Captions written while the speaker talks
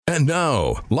And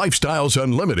now, Lifestyles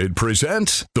Unlimited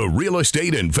presents the Real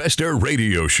Estate Investor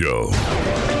Radio Show.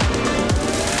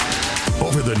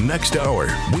 Over the next hour,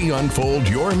 we unfold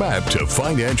your map to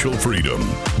financial freedom.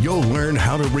 You'll learn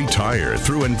how to retire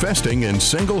through investing in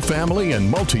single-family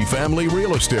and multifamily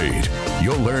real estate.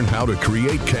 You'll learn how to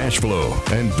create cash flow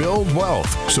and build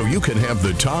wealth so you can have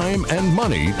the time and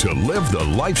money to live the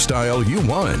lifestyle you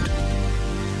want.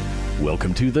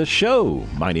 Welcome to the show.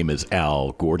 My name is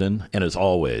Al Gordon, and as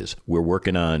always, we're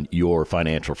working on your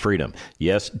financial freedom.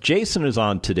 Yes, Jason is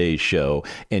on today's show,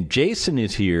 and Jason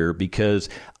is here because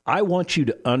I want you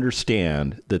to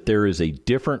understand that there is a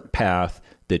different path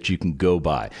that you can go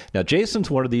by. Now, Jason's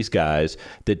one of these guys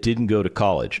that didn't go to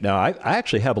college. Now, I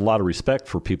actually have a lot of respect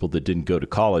for people that didn't go to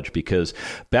college because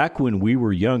back when we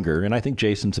were younger, and I think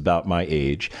Jason's about my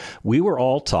age, we were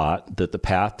all taught that the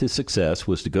path to success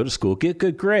was to go to school, get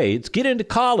good grades, get into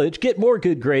college, get more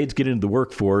good grades, get into the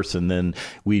workforce, and then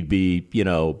we'd be,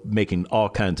 making all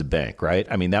kinds of bank, right?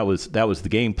 I mean, that was the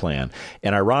game plan.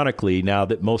 And ironically, now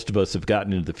that most of us have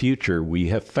gotten into the future, we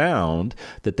have found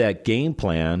that game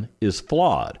plan is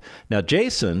flawed. Now,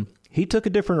 Jason, he took a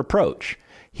different approach.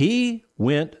 He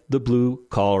went the blue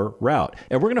collar route,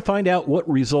 and we're going to find out what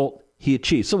result he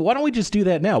achieved. So why don't we just do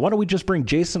that now? Why don't we just bring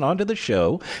Jason onto the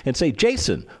show and say,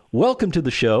 Jason, welcome to the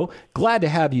show. Glad to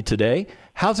have you today.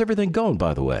 How's everything going,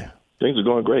 by the way? Things are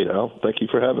going great, Al. Thank you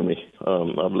for having me.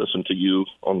 I've listened to you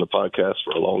on the podcast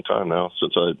for a long time now,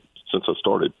 since I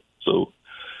started. So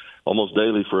almost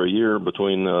daily for a year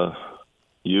between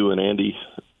you and Andy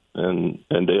and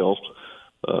Dale.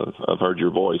 I've heard your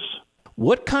voice.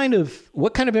 What kind of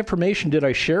information did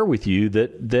I share with you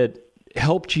that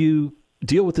helped you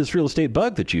deal with this real estate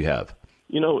bug that you have?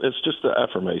 It's just the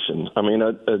affirmation. I mean,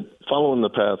 following the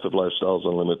path of Lifestyles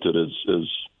Unlimited is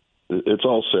it's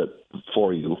all set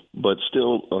for you, but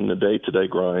still on the day-to-day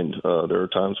grind, there are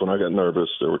times when I got nervous.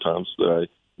 There were times that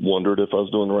I wondered if I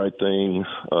was doing the right thing.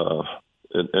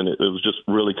 And it was just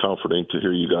really comforting to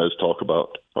hear you guys talk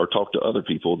to other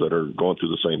people that are going through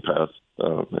the same path,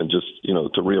 and just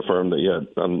to reaffirm that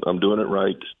I'm doing it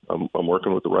right. I'm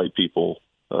working with the right people,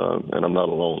 and I'm not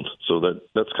alone. So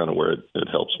that's kind of where it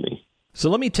helps me. So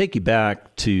let me take you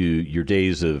back to your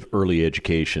days of early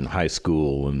education, high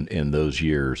school, and those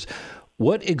years.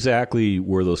 What exactly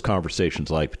were those conversations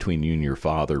like between you and your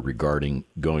father regarding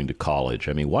going to college?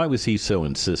 I mean, why was he so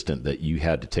insistent that you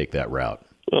had to take that route?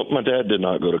 Well, my dad did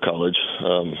not go to college.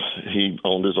 He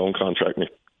owned his own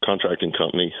contracting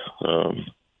company.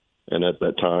 And at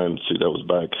that time, that was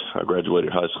back, I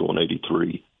graduated high school in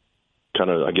 83.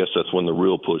 I guess that's when the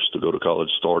real push to go to college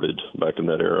started back in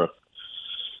that era.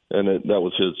 And that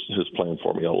was his plan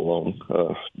for me all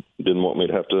along. Didn't want me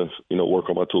to have to, work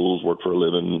on my tools, work for a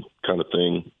living kind of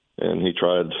thing. And he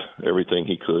tried everything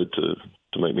he could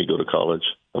to make me go to college.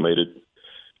 I made it.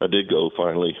 I did go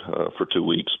finally for 2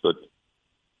 weeks, but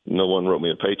no one wrote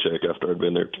me a paycheck after I'd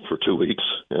been there for 2 weeks,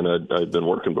 and I'd been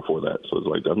working before that. So it's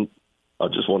like, I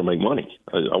just want to make money.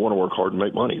 I want to work hard and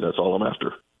make money. That's all I'm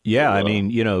after. Yeah, I mean,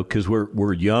 because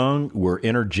we're young, we're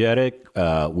energetic.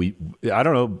 I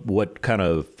don't know what kind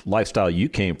of lifestyle you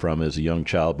came from as a young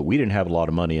child, but we didn't have a lot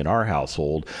of money in our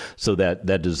household. So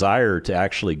that desire to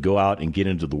actually go out and get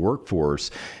into the workforce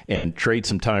and trade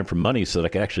some time for money so that I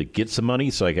could actually get some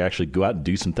money, so I could actually go out and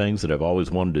do some things that I've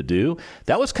always wanted to do.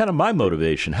 That was kind of my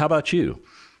motivation. How about you?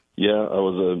 Yeah, I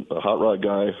was a hot rod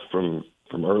guy from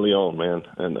early on, man,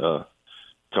 and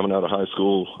coming out of high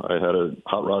school, I had a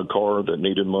hot rod car that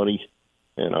needed money,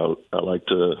 and I like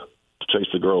to chase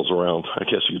the girls around, I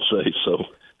guess you'd say. So,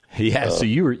 yeah. So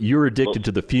you were addicted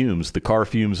to the fumes, the car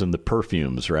fumes, and the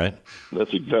perfumes, right?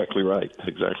 That's exactly right.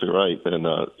 Exactly right. And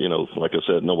like I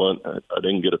said, I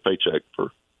didn't get a paycheck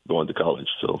for going to college,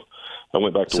 so I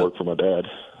went back to work for my dad.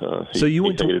 He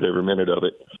hated every minute of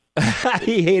it.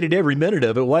 He hated every minute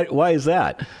of it. Why is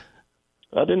that?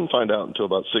 I didn't find out until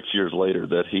about 6 years later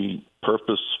that he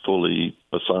purposefully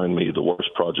assigned me the worst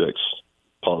projects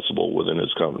possible within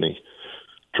his company,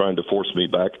 trying to force me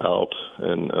back out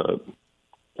and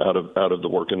out of the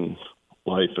working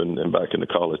life and back into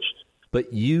college.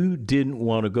 But you didn't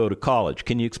want to go to college.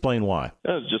 Can you explain why? It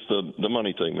was just the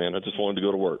money thing, man. I just wanted to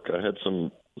go to work. I had some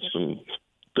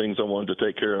things I wanted to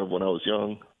take care of when I was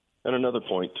young. And another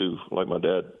point, too, like my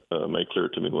dad made clear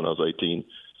to me when I was 18,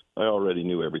 I already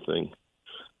knew everything.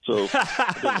 So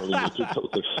I didn't really need to go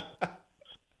there.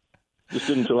 Just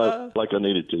didn't feel like I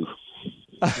needed to.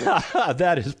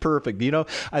 That is perfect.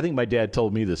 I think my dad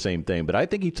told me the same thing, but I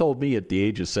think he told me at the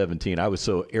age of 17. I was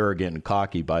so arrogant and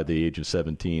cocky by the age of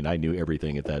 17. I knew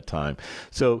everything at that time.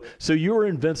 So you were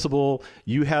invincible.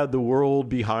 You had the world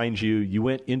behind you. You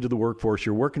went into the workforce.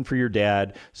 You're working for your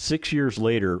dad. 6 years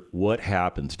later, what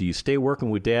happens? Do you stay working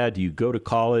with dad? Do you go to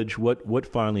college? What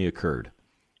finally occurred?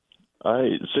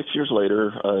 6 years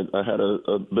later, I had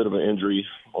a bit of an injury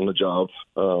on the job.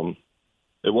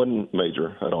 It wasn't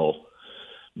major at all,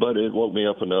 but it woke me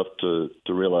up enough to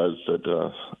realize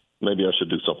that maybe I should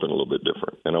do something a little bit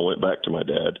different. And I went back to my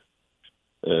dad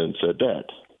and said, "Dad,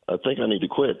 I think I need to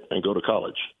quit and go to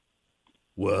college."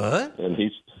 What? And he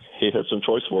had some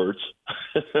choice words.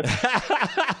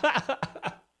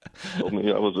 Told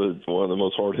me I was one of the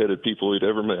most hard-headed people he'd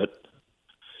ever met.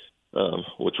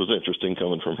 Which was interesting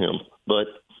coming from him. But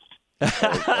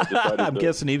I decided I'm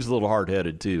guessing he was a little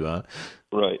hard-headed too, huh?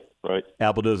 Right.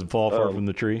 Apple doesn't fall far from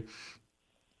the tree.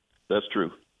 That's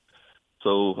true.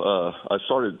 So I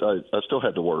still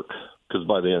had to work because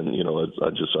by then,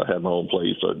 I had my own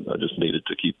place. I just needed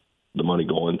to keep the money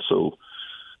going. So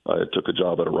I took a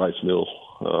job at a rice mill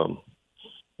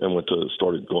and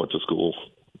started going to school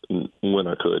when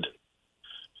I could.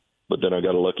 But then I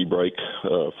got a lucky break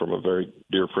from a very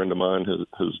dear friend of mine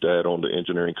whose dad owned an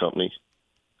engineering company.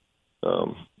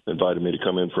 Invited me to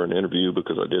come in for an interview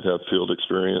because I did have field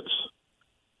experience,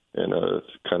 and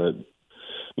kind of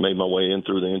made my way in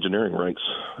through the engineering ranks.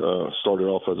 Started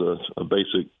off as a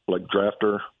basic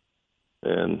drafter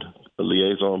and a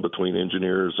liaison between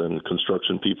engineers and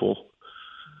construction people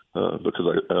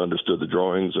because I understood the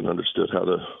drawings and understood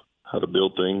how to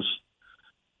build things,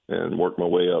 and worked my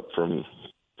way up from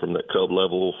that cub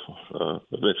level,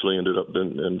 eventually ended up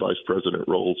in vice president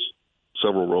roles,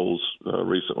 several roles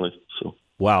recently. So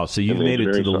wow, so you've made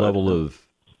it to the level of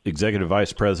executive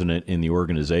vice president in the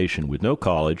organization with no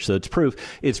college. So it's proof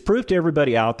to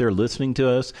everybody out there listening to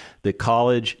us that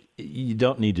college, you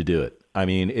don't need to do it. I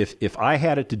mean, if I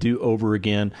had it to do over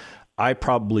again, I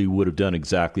probably would have done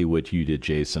exactly what you did,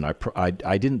 Jason.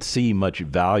 I didn't see much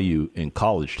value in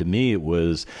college. To me, it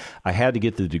was I had to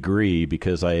get the degree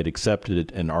because I had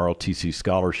accepted an ROTC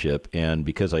scholarship, and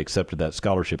because I accepted that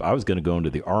scholarship, I was going to go into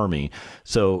the Army.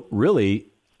 So really,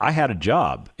 I had a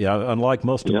job. Unlike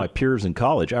most of my peers in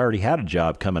college, I already had a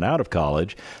job coming out of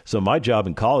college. So my job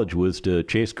in college was to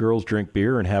chase girls, drink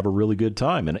beer, and have a really good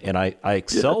time. And I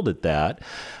excelled at that.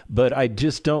 But I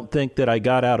just don't think that I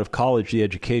got out of college the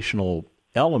educational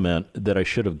element that I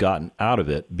should have gotten out of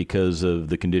it because of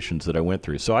the conditions that I went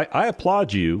through. So I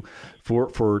applaud you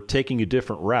for taking a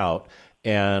different route.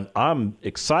 And I'm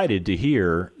excited to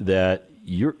hear that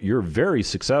you're very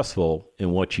successful in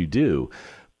what you do.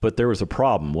 But there was a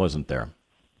problem, wasn't there?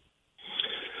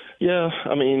 Yeah,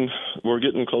 I mean, we're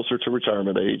getting closer to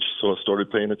retirement age, so I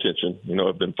started paying attention.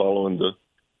 I've been following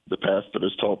the path that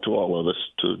is taught to all of us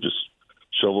to just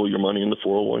shovel your money in the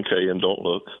 401k and don't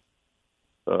look.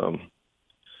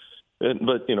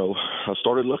 But I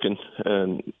started looking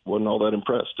and wasn't all that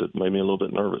impressed. It made me a little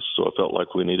bit nervous, so I felt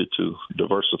like we needed to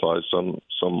diversify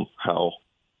somehow.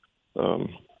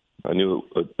 I knew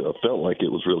I felt like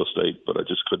it was real estate, but I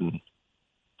just couldn't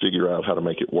figure out how to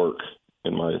make it work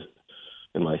in my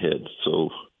head. So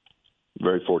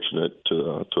very fortunate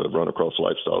to have run across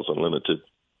Lifestyles Unlimited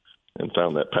and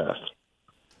found that path.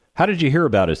 How did you hear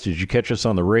about us? Did you catch us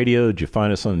on the radio? Did you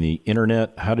find us on the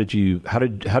internet? How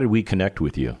did we connect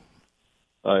with you?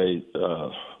 I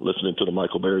listened to the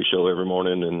Michael Berry show every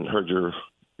morning and heard your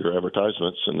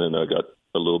advertisements, and then I got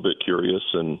a little bit curious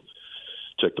and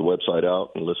checked the website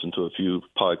out and listened to a few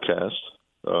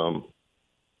podcasts.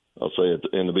 I'll say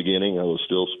in the beginning, I was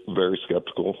still very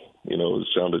skeptical. It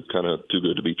sounded kind of too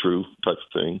good to be true type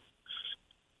of thing.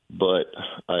 But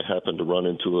I happened to run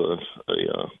into a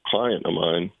client of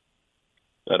mine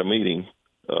at a meeting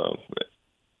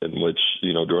in which,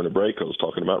 during a break, I was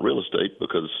talking about real estate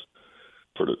because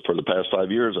for the past 5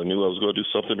 years, I knew I was going to do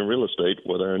something in real estate,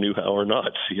 whether I knew how or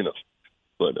not,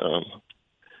 But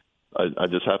I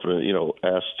just happened to,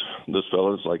 ask this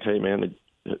fellow, it's like, hey, man,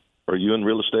 are you in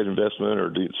real estate investment or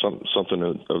do something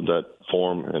of that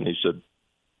form? And he said,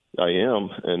 I am.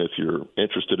 And if you're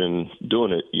interested in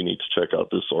doing it, you need to check out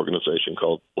this organization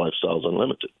called Lifestyles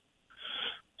Unlimited.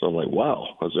 So I'm like,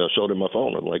 wow. I showed him my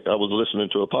phone. I'm like, I was listening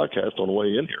to a podcast on the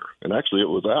way in here. And actually it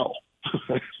was Al.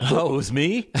 Oh, it was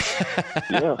me?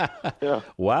 Yeah.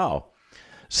 Wow.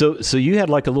 So you had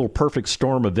like a little perfect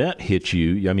storm event hit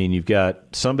you. I mean, you've got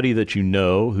somebody that you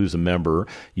know who's a member.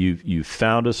 You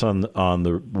found us on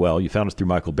the you found us through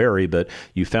Michael Berry, but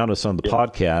you found us on the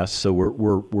podcast. So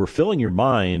we're filling your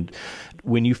mind.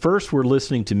 When you first were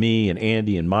listening to me and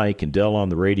Andy and Mike and Del on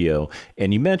the radio,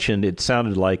 and you mentioned it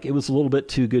sounded like it was a little bit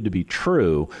too good to be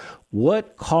true.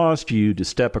 What caused you to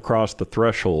step across the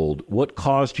threshold? What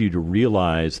caused you to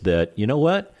realize that, you know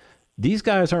what, these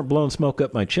guys aren't blowing smoke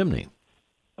up my chimney?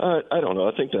 I don't know.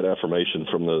 I think that affirmation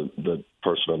from the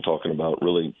person I'm talking about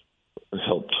really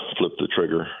helped flip the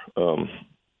trigger.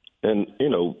 And,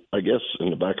 I guess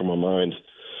in the back of my mind,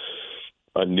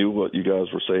 I knew what you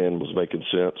guys were saying was making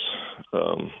sense,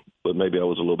 but maybe I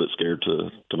was a little bit scared to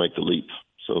make the leap.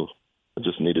 So I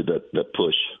just needed that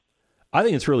push. I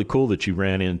think it's really cool that you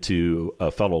ran into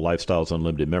a fellow Lifestyles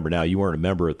Unlimited member. Now, you weren't a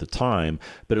member at the time,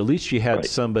 but at least you had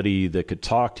somebody that could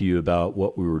talk to you about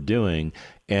what we were doing.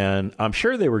 And I'm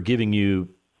sure they were giving you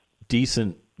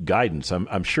decent guidance.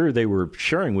 I'm sure they were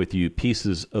sharing with you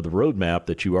pieces of the roadmap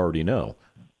that you already know.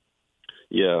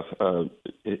 Yeah,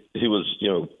 he was,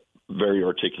 very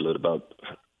articulate about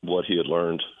what he had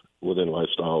learned within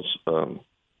Lifestyles.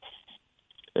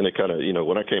 And it kind of,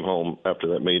 when I came home after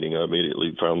that meeting, I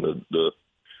immediately found the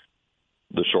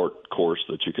short course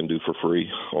that you can do for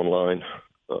free online.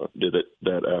 Did it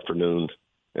that afternoon,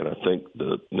 and I think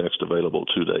the next available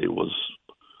 2-day was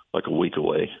like a week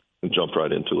away, and jumped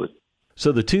right into it.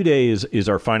 So the 2-day is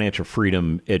our financial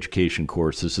freedom education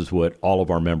course. This is what all of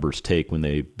our members take when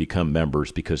they become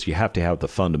members, because you have to have the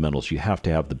fundamentals. You have to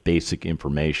have the basic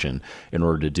information in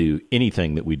order to do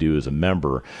anything that we do as a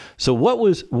member. So what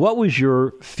was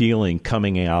your feeling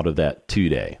coming out of that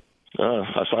 2-day?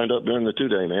 I signed up during the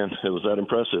 2-day, man. It was that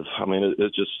impressive. I mean,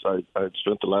 it just, I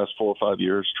spent the last 4 or 5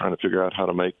 years trying to figure out how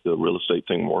to make the real estate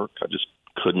thing work. I just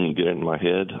couldn't get it in my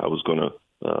head. I was going to,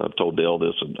 I've told Dale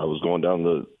this, I was going down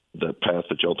that path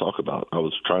that y'all talk about. I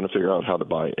was trying to figure out how to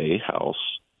buy a house,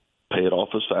 pay it off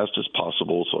as fast as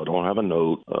possible so I don't have a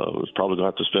note. I was probably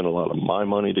going to have to spend a lot of my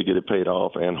money to get it paid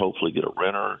off and hopefully get a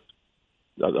renter.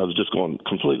 I was just going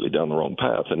completely down the wrong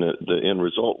path. And the end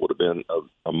result would have been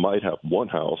I might have one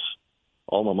house.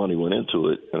 All my money went into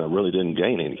it, and I really didn't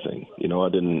gain anything.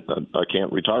 I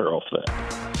can't retire off that.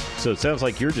 So it sounds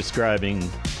like you're describing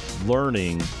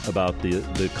learning about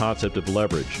the concept of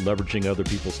leveraging other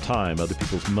people's time, other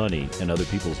people's money, and other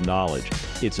people's knowledge.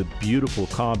 It's a beautiful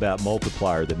combat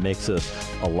multiplier that makes us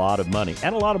a lot of money,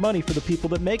 and a lot of money for the people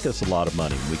that make us a lot of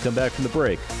money. When we come back from the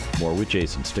break, more with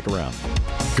Jason. Stick around.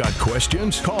 Got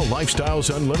questions? Call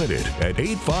Lifestyles Unlimited at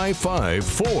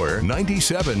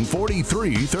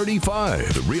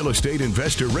 855-497-4335. The Real Estate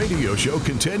Investor Radio Show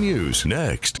continues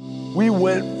next. We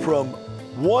went from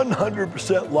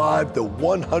 100% live to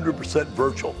 100%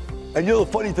 virtual. And the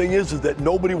funny thing is that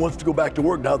nobody wants to go back to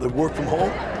work now they work from home,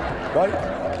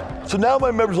 right? So now my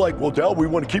members are like, well, Del, we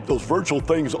want to keep those virtual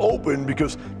things open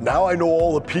because now I know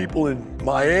all the people in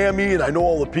Miami and I know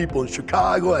all the people in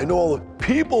Chicago. I know all the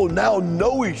people now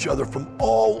know each other from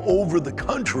all over the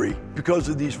country because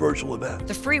of these virtual events.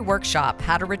 The free workshop,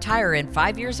 How to Retire in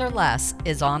 5 Years or Less,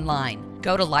 is online.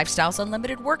 Go to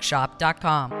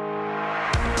lifestylesunlimitedworkshop.com.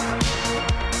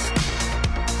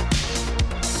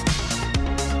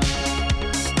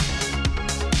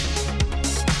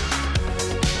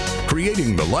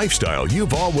 Creating the lifestyle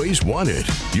you've always wanted.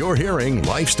 You're hearing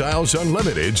Lifestyles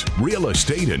Unlimited's Real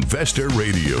Estate Investor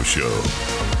Radio Show.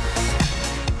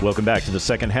 Welcome back to the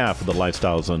second half of the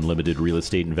Lifestyles Unlimited Real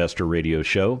Estate Investor Radio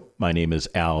Show. My name is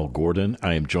Al Gordon.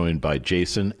 I am joined by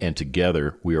Jason, and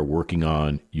together we are working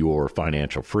on your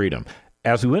financial freedom.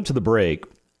 As we went to the break,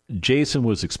 Jason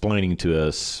was explaining to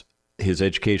us his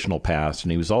educational past,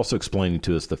 and he was also explaining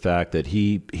to us the fact that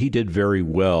he did very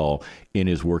well in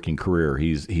his working career.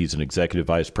 He's an executive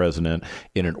vice president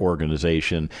in an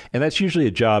organization, and that's usually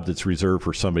a job that's reserved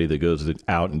for somebody that goes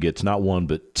out and gets not one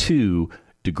but 2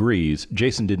 degrees.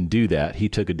 Jason didn't do that. He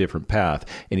took a different path,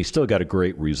 and he still got a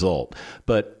great result.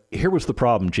 But here was the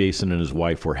problem Jason and his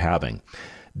wife were having.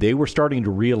 They were starting to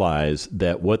realize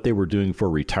that what they were doing for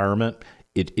retirement,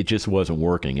 it just wasn't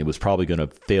working. It was probably going to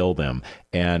fail them.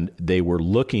 And they were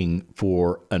looking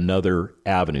for another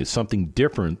avenue, something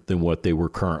different than what they were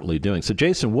currently doing. So,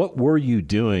 Jason, what were you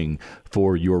doing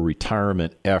for your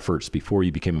retirement efforts before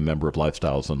you became a member of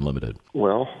Lifestyles Unlimited?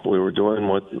 Well, we were doing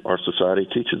what our society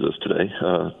teaches us today.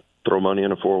 Throw money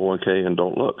in a 401k and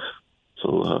don't look.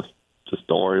 So just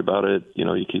don't worry about it.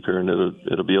 You keep hearing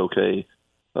it'll be okay.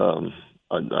 I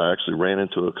actually ran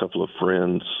into a couple of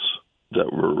friends that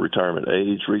were retirement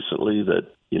age recently that,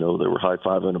 they were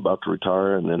high-fiving about to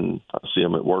retire, and then I see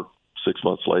them at work 6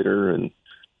 months later, and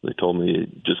they told me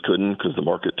just couldn't because the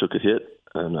market took a hit.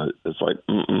 And it's like,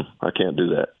 I can't do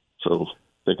that. So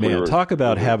I think talk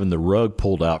about having the rug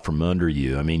pulled out from under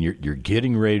you. I mean, you're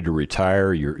getting ready to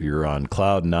retire. You're on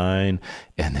cloud 9,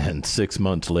 and then 6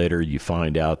 months later, you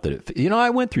find out that I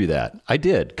went through that. I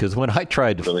did, because when I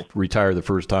tried to retire the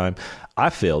first time, I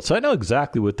failed. So I know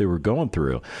exactly what they were going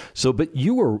through. So, but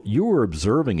you were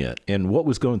observing it, and what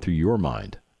was going through your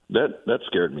mind? That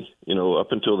scared me.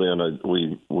 Up until then,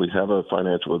 we have a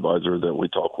financial advisor that we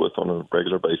talk with on a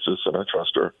regular basis, and I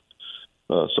trust her.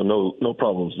 So no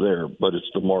problems there, but it's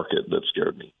the market that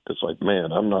scared me. It's like,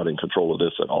 man, I'm not in control of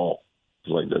this at all.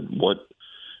 It's like that.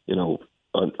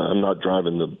 I'm not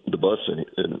driving the bus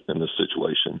in this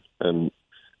situation, and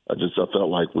I felt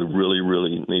like we really,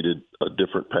 really needed a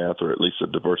different path, or at least a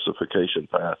diversification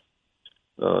path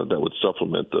that would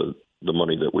supplement the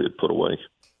money that we had put away.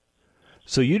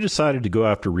 So you decided to go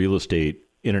after real estate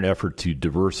in an effort to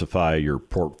diversify your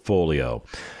portfolio.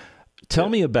 Tell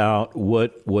me about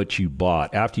what you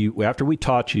bought after we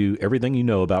taught you everything you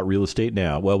know about real estate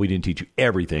now. Well, we didn't teach you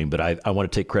everything, but I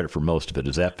want to take credit for most of it.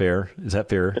 Is that fair? Yeah,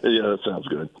 that sounds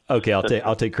good. Okay,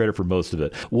 I'll take credit for most of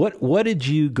it. What did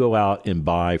you go out and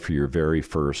buy for your very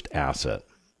first asset?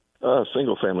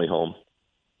 Single family home.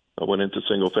 I went into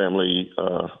single family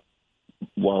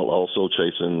while also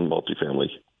chasing multifamily.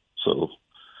 So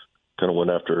kind of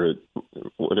went after it,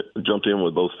 jumped in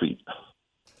with both feet.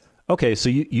 Okay, so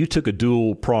you took a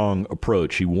dual prong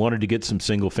approach. You wanted to get some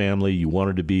single family. You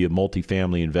wanted to be a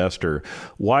multifamily investor.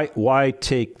 Why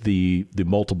take the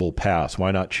multiple paths? Why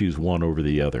not choose one over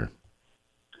the other?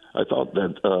 I thought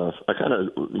that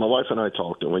my wife and I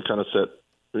talked, and we kind of set,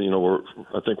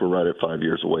 I think we're right at 5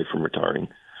 years away from retiring.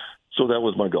 So that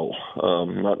was my goal.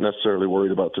 Not necessarily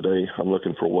worried about today. I'm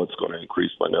looking for what's going to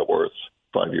increase my net worth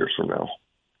 5 years from now.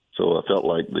 So I felt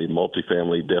like the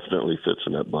multifamily definitely fits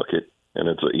in that bucket. And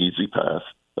it's an easy path.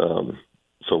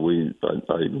 So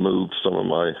I moved some of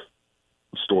my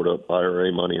stored up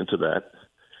IRA money into that.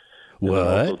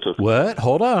 What?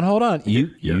 Hold on.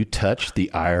 You touched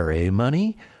the IRA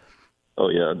money? Oh,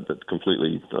 yeah. That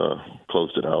completely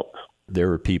closed it out. There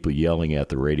are people yelling at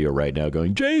the radio right now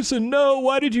going, Jason, no,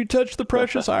 why did you touch the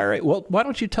precious IRA? Well, why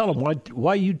don't you tell them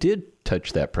why you did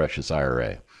touch that precious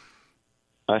IRA?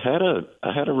 I had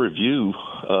a review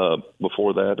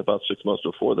before that, about 6 months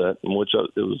before that, in which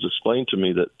it was explained to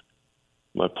me that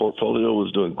my portfolio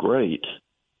was doing great,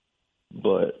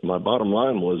 but my bottom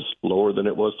line was lower than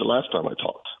it was the last time I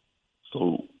talked.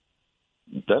 So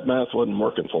that math wasn't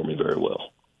working for me very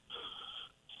well.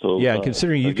 So, yeah, and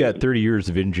considering you've got 30 years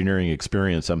of engineering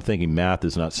experience, I'm thinking math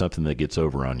is not something that gets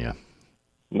over on you.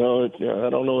 No, I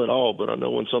don't know at all, but I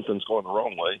know when something's going the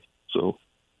wrong way.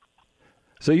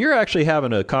 So you're actually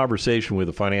having a conversation with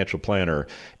a financial planner,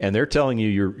 and they're telling you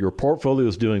your portfolio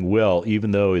is doing well,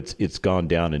 even though it's gone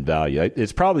down in value.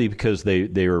 It's probably because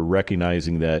they are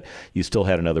recognizing that you still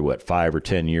had another 5 or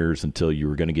 10 years until you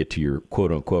were going to get to your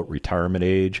quote unquote retirement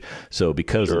age. So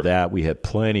because of that, we had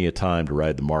plenty of time to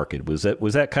ride the market. Was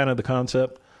that kind of the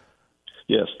concept?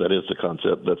 Yes, that is the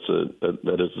concept.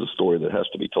 That is the story that has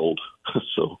to be told.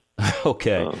 So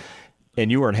okay, and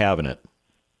you weren't having it.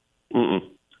 Mm-mm.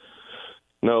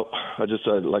 No,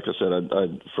 like I said,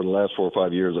 for the last 4 or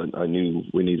 5 years, I knew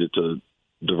we needed to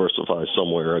diversify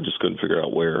somewhere. I just couldn't figure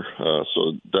out where.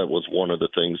 So that was one of the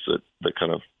things that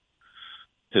kind of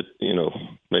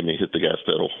made me hit the gas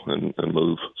pedal and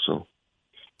move. So.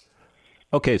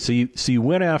 Okay, so you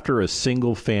went after a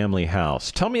single family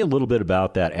house. Tell me a little bit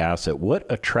about that asset. What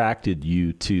attracted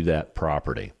you to that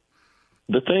property?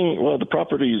 The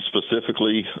property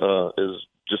specifically is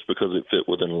just because it fit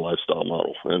within a lifestyle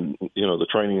model. And, the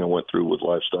training I went through with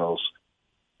lifestyles,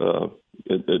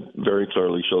 it very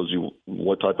clearly shows you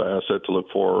what type of asset to look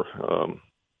for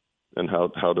and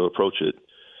how to approach it.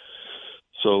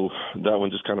 So that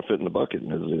one just kind of fit in the bucket.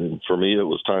 And for me, it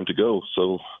was time to go,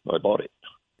 so I bought it.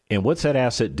 And what's that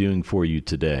asset doing for you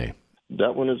today?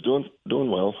 That one is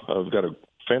doing well. I've got a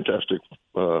fantastic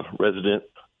resident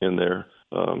in there,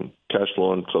 cash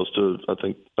flowing close to, I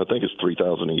think it's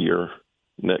 $3,000 a year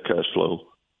net cash flow.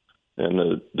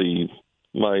 And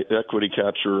my equity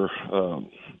capture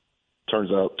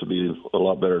turns out to be a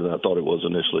lot better than I thought it was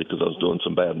initially, because I was doing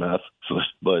some bad math,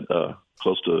 but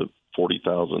close to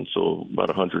 $40,000, so about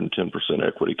 110%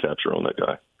 equity capture on that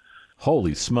guy.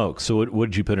 Holy smokes. So what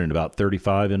did you put in, about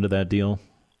 35 into that deal,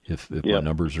 if my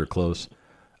numbers are close?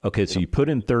 Okay, so you put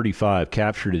in 35,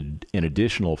 captured an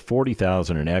additional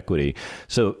 40,000 in equity.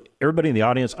 So everybody in the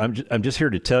audience, I'm just here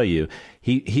to tell you,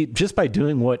 he just by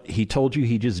doing what he told you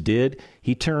he just did,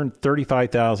 he turned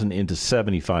 $35,000 into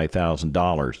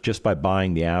 $75,000 just by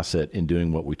buying the asset and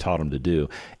doing what we taught him to do.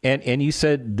 And you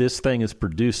said this thing is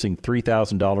producing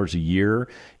 $3,000 a year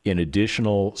in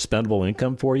additional spendable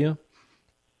income for you?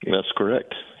 That's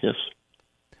correct. Yes.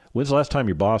 When's the last time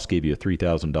your boss gave you a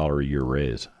 $3,000 a year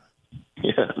raise?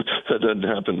 Yeah, that doesn't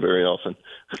happen very often.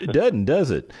 It doesn't,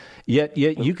 does it? Yet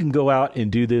you can go out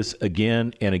and do this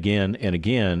again and again and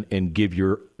again and give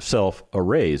yourself a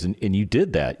raise. And you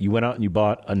did that. You went out and you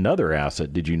bought another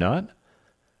asset, did you not?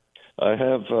 I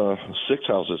have 6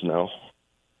 houses now.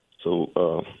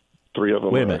 So 3 of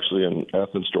them are actually in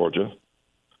Athens, Georgia.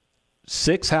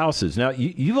 6 houses. Now,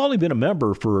 you've only been a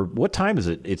member for, what time is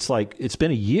it? It's like, it's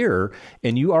been a year,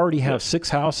 and you already have 6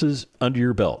 houses under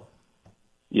your belt.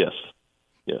 Yes.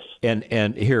 Yes.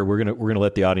 And here we're gonna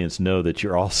let the audience know that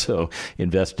you're also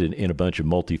invested in a bunch of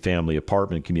multifamily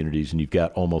apartment communities, and you've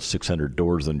got almost 600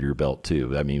 doors under your belt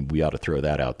too. I mean, we ought to throw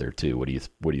that out there too. What do you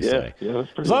say? Yeah,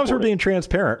 that's pretty as long as we're important. being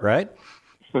transparent, right?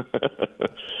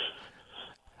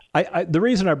 The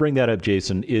reason I bring that up,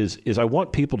 Jason, is I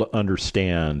want people to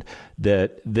understand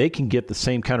that they can get the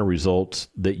same kind of results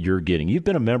that you're getting. You've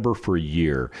been a member for a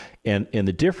year, and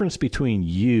the difference between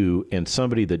you and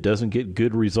somebody that doesn't get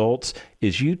good results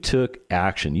is you took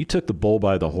action. You took the bull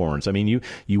by the horns. I mean,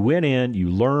 you went in, you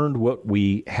learned what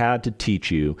we had to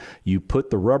teach you, you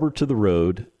put the rubber to the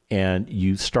road, and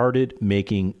you started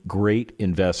making great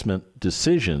investment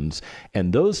decisions.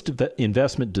 And those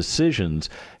investment decisions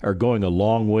are going a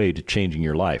long way to changing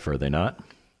your life, are they not?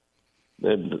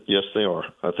 Yes, they are.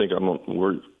 I think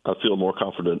I feel more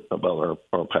confident about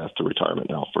our path to retirement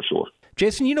now, for sure.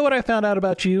 Jason, you know what I found out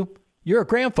about you? You're a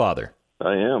grandfather.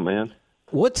 I am, man.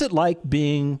 What's it like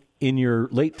being in your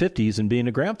late 50s and being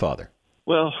a grandfather?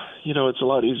 Well, it's a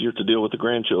lot easier to deal with the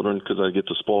grandchildren because I get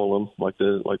to spoil them, like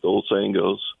the old saying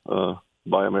goes.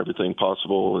 Buy them everything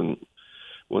possible, and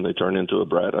when they turn into a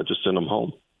brat, I just send them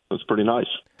home. It's pretty nice.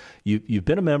 You've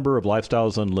been a member of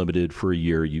Lifestyles Unlimited for a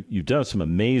year. You've done some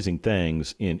amazing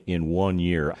things in 1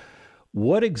 year.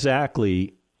 What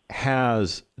exactly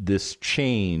has this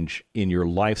change in your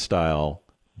lifestyle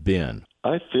been?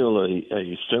 I feel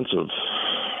a sense of,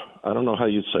 I don't know how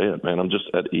you'd say it, man. I'm just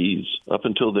at ease. Up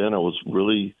until then, I was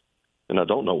really, and I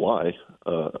don't know why,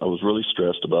 I was really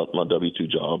stressed about my W-2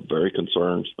 job, very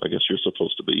concerned. I guess you're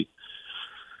supposed to be.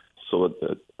 So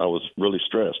I was really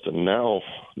stressed. And now,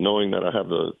 knowing that I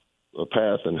have a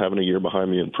path and having a year behind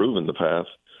me and proving the path,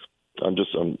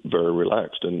 I'm very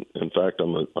relaxed. And in fact,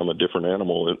 I'm a different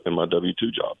animal in my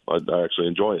W-2 job. I actually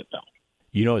enjoy it now.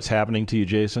 You know what's happening to you,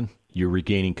 Jason? You're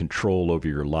regaining control over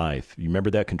your life. You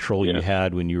remember that control you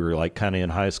had when you were like kind of in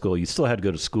high school? You still had to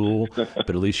go to school, but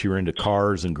at least you were into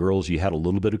cars and girls. You had a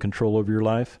little bit of control over your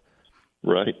life.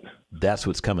 Right. That's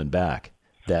what's coming back.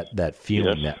 That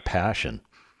feeling, that passion.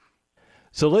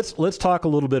 So let's talk a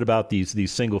little bit about these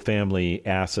single family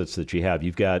assets that you have.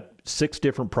 You've got 6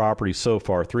 different properties so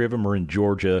far. 3 of them are in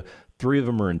Georgia. 3 of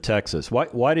them are in Texas.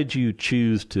 Why did you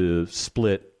choose to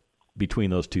split between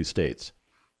those 2 states?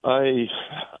 I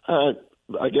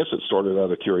guess it started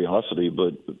out of curiosity,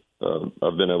 but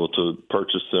I've been able to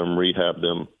purchase them, rehab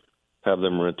them, have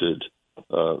them rented,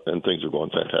 and things are going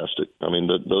fantastic. I mean,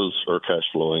 those are cash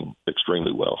flowing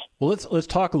extremely well. Well, let's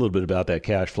talk a little bit about that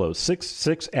cash flow.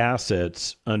 Six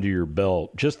assets under your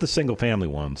belt, just the single family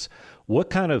ones. What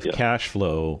kind of cash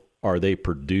flow are they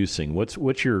producing?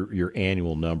 What's your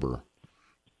annual number?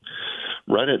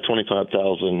 Right at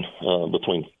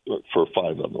 $25,000 for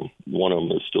 5 of them. One of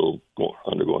them is still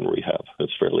undergoing rehab.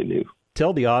 It's fairly new.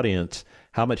 Tell the audience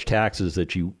how much taxes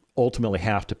that you ultimately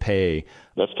have to pay.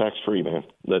 That's tax free, man.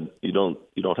 That you don't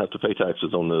have to pay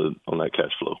taxes on that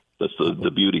cash flow. That's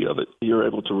the beauty of it. You're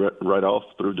able to write off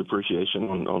through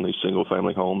depreciation on these single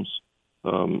family homes,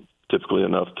 typically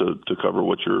enough to cover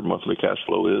what your monthly cash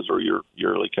flow is or your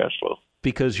yearly cash flow.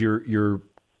 Because you're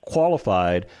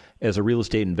qualified as a real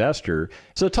estate investor.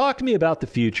 So talk to me about the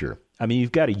future. I mean,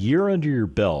 you've got a year under your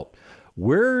belt.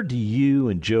 Where do you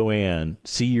and Joanne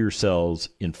see yourselves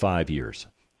in 5 years?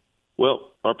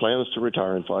 Well, our plan is to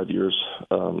retire in 5 years.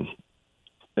 And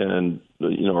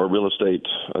our real estate,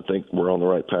 I think we're on the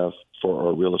right path for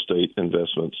our real estate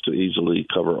investments to easily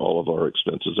cover all of our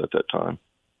expenses at that time.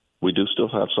 We do still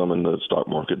have some in the stock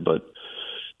market, but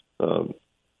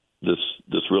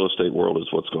this real estate world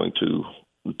is what's going to,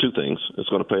 2 things. It's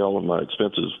going to pay all of my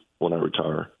expenses when I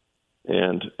retire.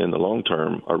 And in the long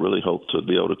term, I really hope to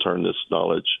be able to turn this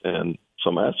knowledge and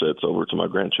some assets over to my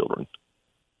grandchildren.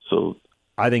 So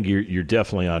I think you're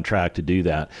definitely on track to do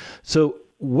that. So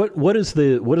What does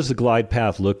the glide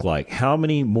path look like? How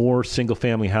many more single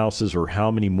family houses or how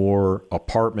many more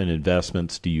apartment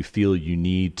investments do you feel you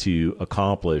need to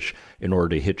accomplish in order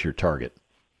to hit your target?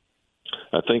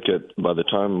 I think by the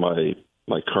time my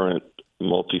current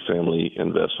multifamily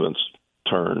investments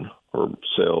turn or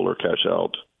sell or cash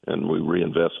out and we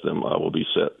reinvest them, I will be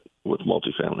set with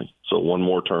multifamily. So one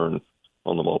more turn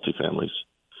on the multifamilies.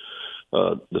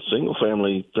 The single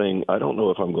family thing, I don't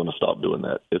know if I'm going to stop doing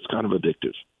that. It's kind of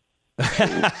addictive.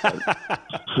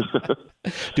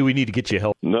 Do we need to get you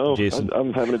help? No, Jason?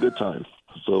 I'm having a good time.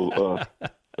 So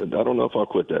I don't know if I'll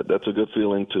quit that. That's a good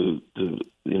feeling to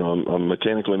I'm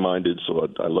mechanically minded, so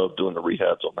I love doing the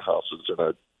rehabs on the houses.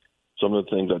 And some of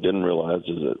the things I didn't realize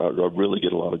is that I really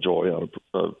get a lot of joy out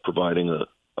of providing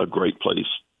a great place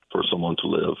for someone to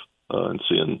live and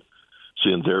seeing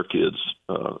their kids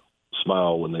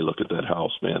smile when they look at that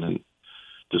house, man, and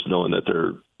just knowing that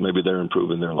they're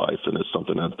improving their life, and it's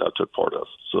something that I took part of.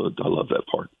 So I love that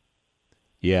part.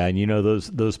 Yeah, and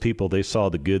those people, they saw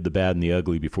the good, the bad, and the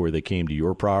ugly before they came to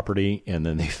your property, and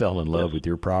then they fell in love with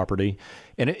your property.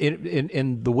 And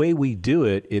and the way we do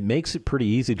it, it makes it pretty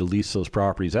easy to lease those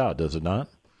properties out, does it not?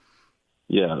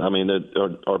 Yeah, I mean,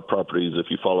 our properties, if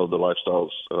you follow the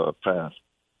Lifestyles path,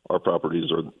 our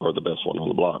properties are the best one on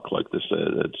the block. Like they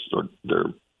said,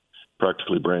 they're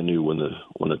practically brand new when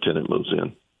the tenant moves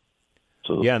in.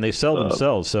 So yeah, and they sell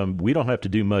themselves. We don't have to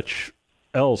do much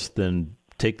else than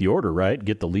take the order, right?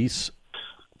 Get the lease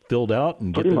filled out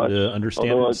and get them to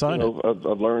understand and sign it.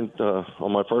 I've learned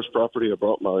on my first property, I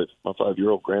brought my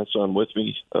 5-year-old grandson with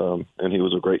me, and he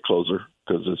was a great closer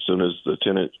because as soon as the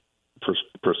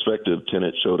prospective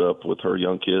tenant showed up with her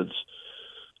young kids,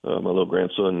 my little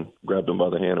grandson grabbed them by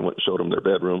the hand and went and showed them their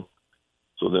bedroom.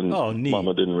 So then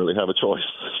Mama didn't really have a choice.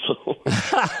 So.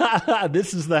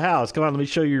 This is the house. Come on, let me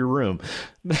show you your room.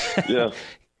 Yeah.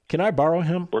 Can I borrow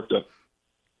him? Worked up.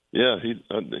 Yeah,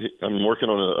 I'm working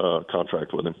on a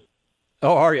contract with him.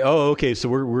 Oh, are you? Oh, okay. So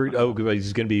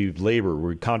he's going to be labor.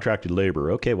 We're contracted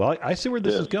labor. Okay. Well, I see where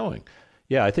this is going.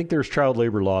 Yeah, I think there's child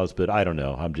labor laws, but I don't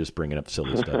know. I'm just bringing up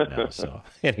silly stuff now. So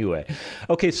anyway,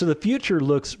 okay. So the future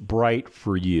looks bright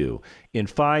for you. In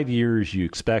 5 years, you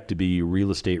expect to be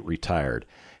real estate retired.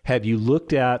 Have you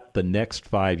looked at the next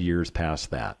 5 years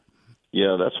past that?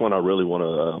 Yeah, that's when I really want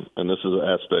to, and this is an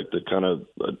aspect that kind of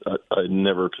I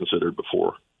never considered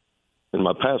before. In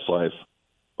my past life,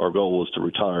 our goal was to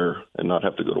retire and not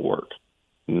have to go to work.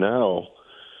 Now,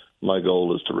 my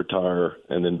goal is to retire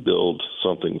and then build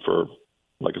something for,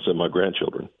 like I said, my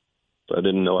grandchildren. So I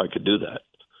didn't know I could do that.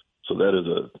 So that is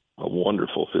a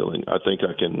wonderful feeling. I think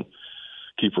I can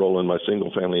keep rolling my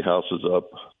single-family houses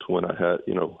up to when I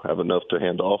have enough to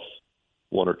hand off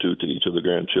one or two to each of the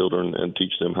grandchildren and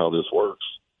teach them how this works.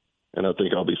 And I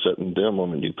think I'll be setting them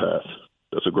on a new path.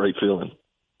 That's a great feeling.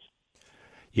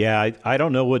 Yeah, I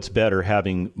don't know what's better,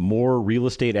 having more real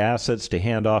estate assets to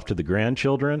hand off to the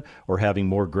grandchildren or having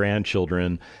more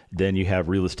grandchildren than you have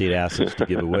real estate assets to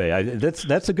give away.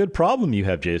 That's a good problem you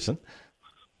have, Jason.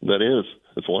 That is.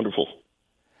 It's wonderful.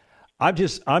 I'm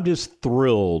just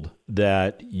thrilled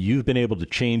that you've been able to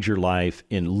change your life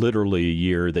in literally a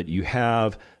year, that you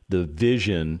have the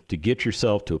vision to get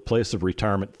yourself to a place of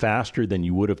retirement faster than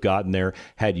you would have gotten there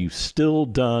had you still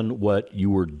done what you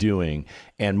were doing.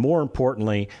 And more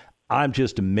importantly, I'm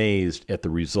just amazed at the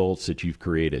results that you've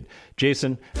created.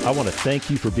 Jason, I want to thank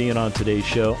you for being on today's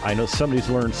show. I know somebody's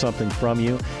learned something from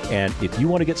you. And if you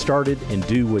want to get started and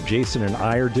do what Jason and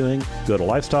I are doing, go to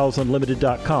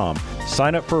lifestylesunlimited.com,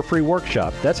 sign up for a free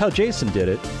workshop. That's how Jason did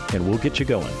it, and we'll get you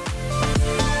going.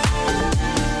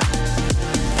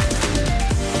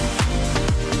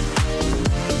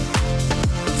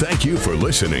 Thank you for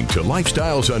listening to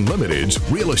Lifestyles Unlimited's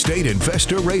Real Estate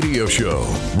Investor Radio Show.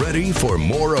 Ready for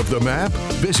more of the map?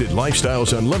 Visit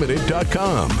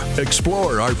lifestylesunlimited.com.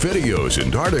 Explore our videos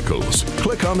and articles.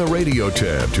 Click on the radio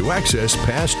tab to access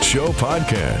past show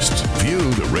podcasts.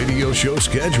 View the radio show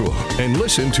schedule and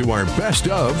listen to our best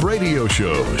of radio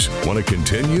shows. Want to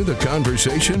continue the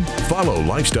conversation? Follow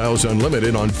Lifestyles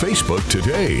Unlimited on Facebook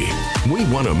today. We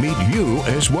want to meet you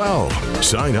as well.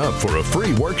 Sign up for a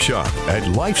free workshop at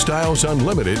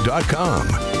lifestylesunlimited.com.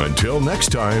 Until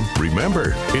next time,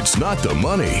 remember, it's not the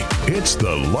money, it's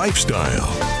the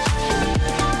lifestyle.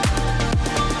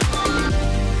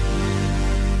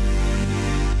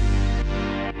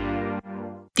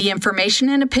 The information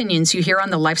and opinions you hear on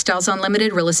the Lifestyles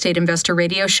Unlimited Real Estate Investor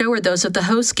Radio Show are those of the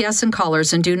hosts, guests, and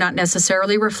callers and do not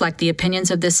necessarily reflect the opinions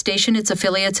of this station, its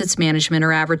affiliates, its management,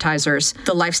 or advertisers.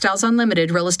 The Lifestyles Unlimited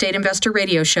Real Estate Investor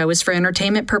Radio Show is for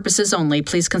entertainment purposes only.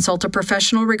 Please consult a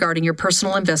professional regarding your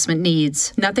personal investment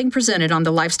needs. Nothing presented on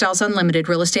the Lifestyles Unlimited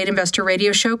Real Estate Investor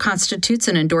Radio Show constitutes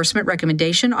an endorsement,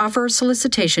 recommendation, offer, or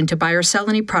solicitation to buy or sell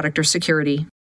any product or security.